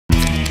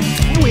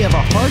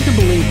have a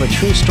hard-to-believe but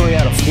true story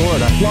out of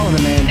Florida. Florida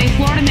man. A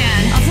Florida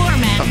man. A Florida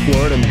man. A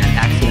Florida man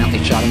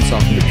accidentally shot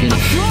himself in the penis.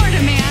 A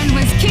Florida man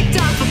was kicked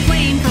off a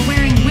plane for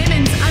wearing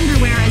women's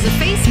underwear as a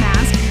face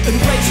mask. And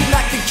raging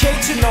like a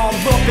cajun all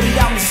up and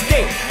down the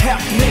state.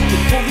 Half naked,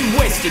 fully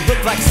wasted,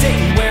 look like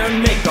Satan wearing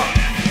makeup.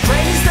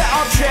 Grannies that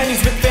are trannies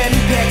with fanny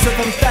packs of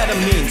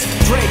amphetamines.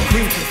 Drag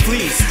queens with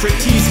fleas, straight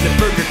teasing at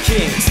Burger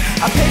Kings.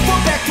 I pay for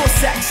backdoor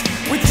sex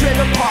with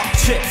trailer park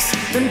chicks.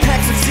 Then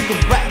packs of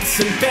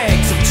cigarettes and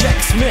bags of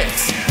Chex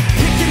mix.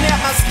 Picking out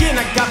my skin,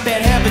 I got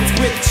bad habits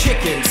with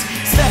chickens.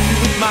 Slap you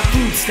with my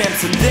food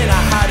stamps and then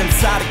I hide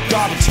inside a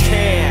garbage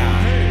can.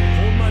 Hey,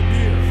 hold my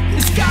beer.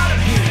 It's gotta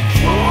be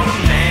Florida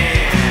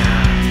man.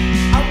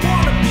 I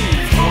wanna be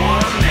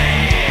Florida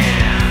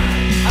man.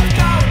 I've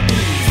gotta be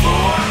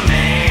Florida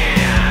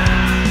man.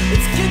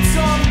 Let's get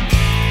some.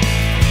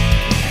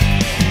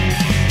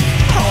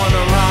 I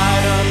wanna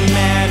ride a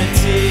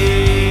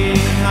Manatee.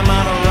 I'm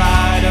on a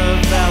ride of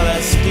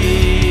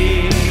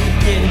LSD.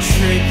 Getting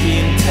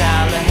tricky in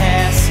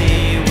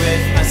Tallahassee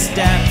with my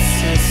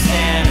step-sis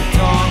and a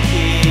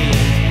donkey.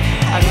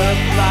 I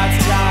look like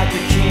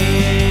Tiger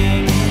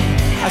King.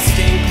 I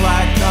stink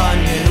like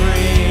onion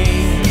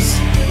rings.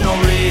 No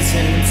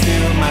reason to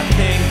my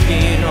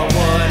thinking or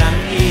what I'm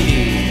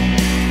eating.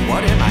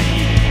 What am I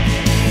eating?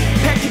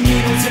 Packing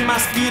needles in my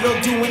Speedo,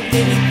 doing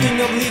anything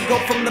illegal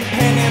from the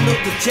panhandle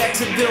to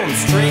Jacksonville and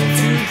straight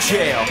to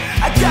jail.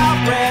 I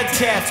got red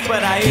tats,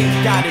 but I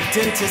ain't got a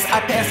dentist.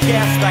 I pass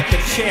gas like a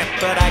champ,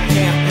 but I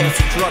can't pass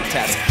a drug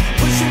test.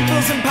 Pushing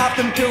pills and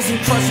popping pills and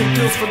crushing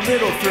pills for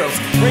little thrills.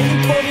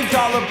 Raining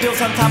 $40 bills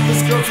on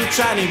topless girls with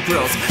shiny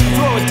grills.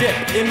 Throw a dip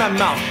in my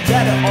mouth,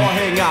 let it all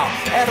hang out.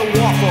 At a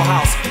Waffle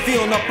House,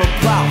 feeling up a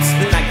blouse.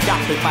 Then I got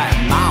bit by a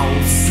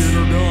mouse.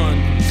 Dinner done.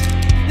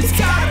 It's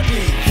gotta be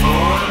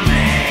Florida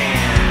man.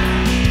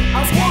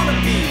 I wanna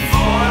be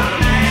Florida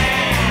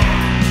man.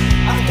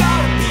 I've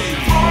gotta be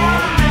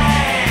Florida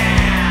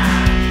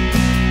man.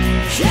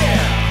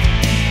 Yeah.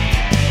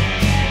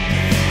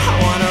 I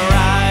wanna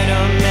ride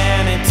a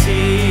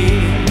Manatee.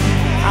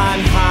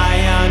 I'm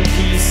high on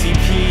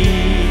PCP.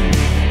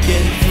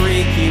 Getting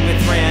freaky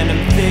with random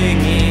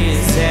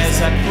thingies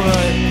as I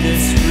put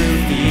this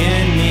groovy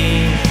in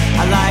me.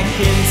 I like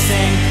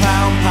insane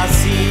clown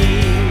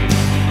posse.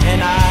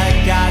 And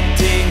I got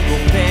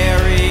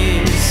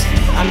dingleberries.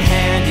 I'm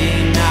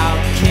handing out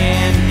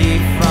candy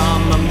from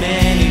a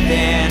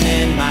minivan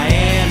in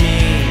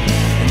Miami.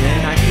 And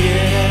then I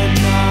get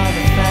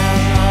another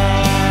fella.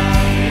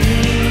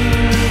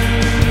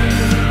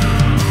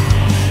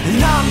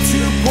 And I'm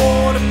too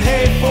poor to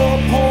pay for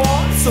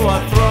porn, so I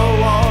throw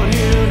on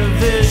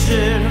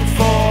Univision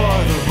for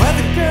the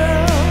weather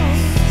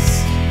girls.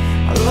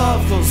 I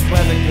love those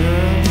weather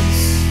girls.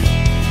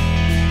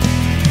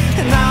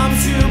 And I'm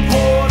too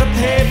poor to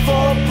pay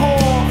for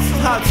porn, so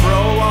I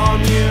throw on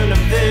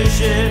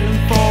Univision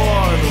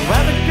for the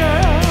weather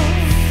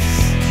girls.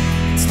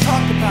 Let's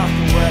talk about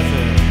the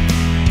weather.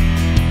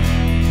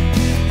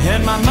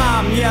 And my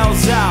mom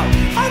yells out,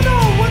 I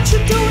know what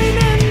you're doing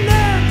in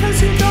there, cause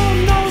you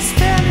don't know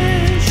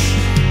Spanish.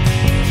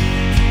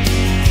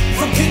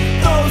 Forget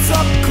those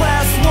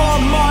up-class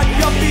Walmart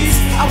yuppies.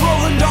 I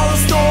roll in dollar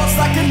stores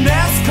like a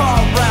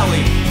NASCAR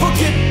rally.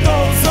 Forget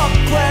those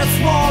up-class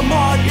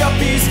Walmart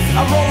yuppies.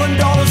 I roll in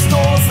dollar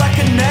stores like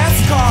a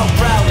NASCAR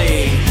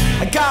rally.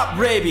 I got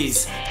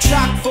rabies,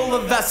 chock full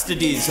of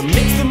STDs. I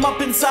mixed them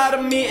up inside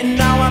of me and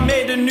now I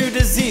made a new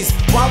disease.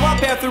 While I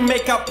bathroom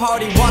makeout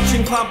party,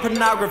 watching clown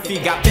pornography.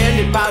 Got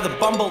banded by the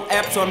Bumble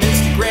app, so I'm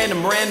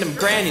Instagramming random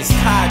grannies.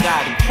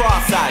 Tie-dyed and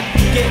cross-eyed,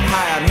 get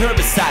high on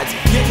herbicides.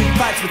 Getting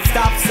fights with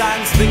stop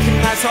signs, licking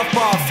nice off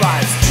bar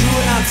flies.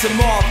 Chewing on some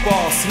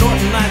mothballs,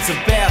 snorting lines of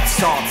bath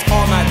salts.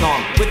 All night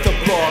long with the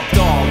blow-up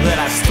doll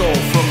that I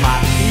stole from my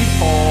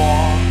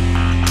people.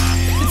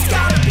 It's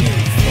gotta be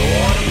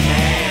Florida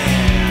man.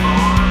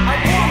 I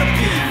wanna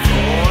be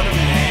Florida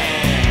man.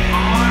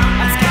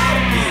 It's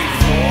gotta be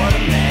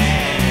Florida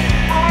man.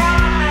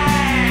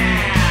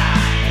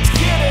 Let's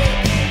get it.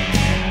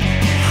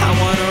 I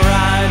wanna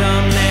ride a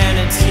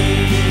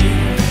Manatee.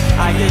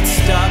 I get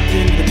stuck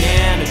in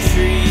banana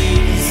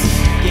trees.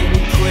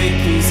 Getting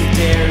quickies at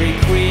Dairy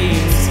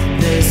Queens.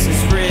 This is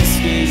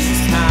risky,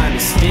 she's kinda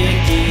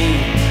sticky.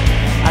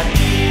 I'd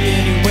be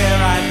anywhere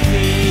I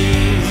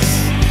please.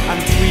 I'm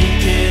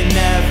tweaking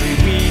every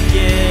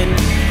weekend.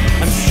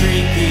 I'm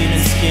streaking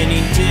and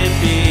skinny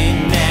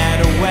dipping at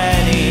a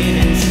wedding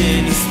in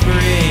Ginny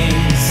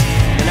Springs.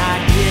 And I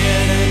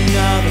get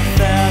another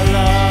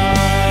fella.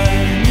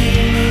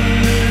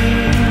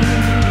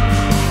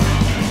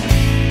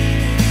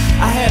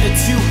 I had a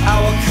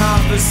 2-hour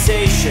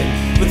conversation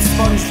with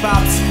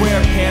SpongeBob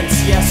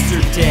SquarePants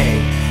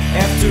yesterday.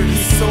 After he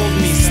sold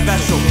me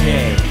Special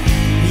K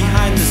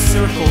behind the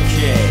Circle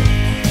K.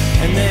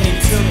 And then he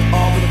took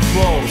all the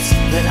clothes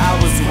that I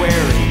was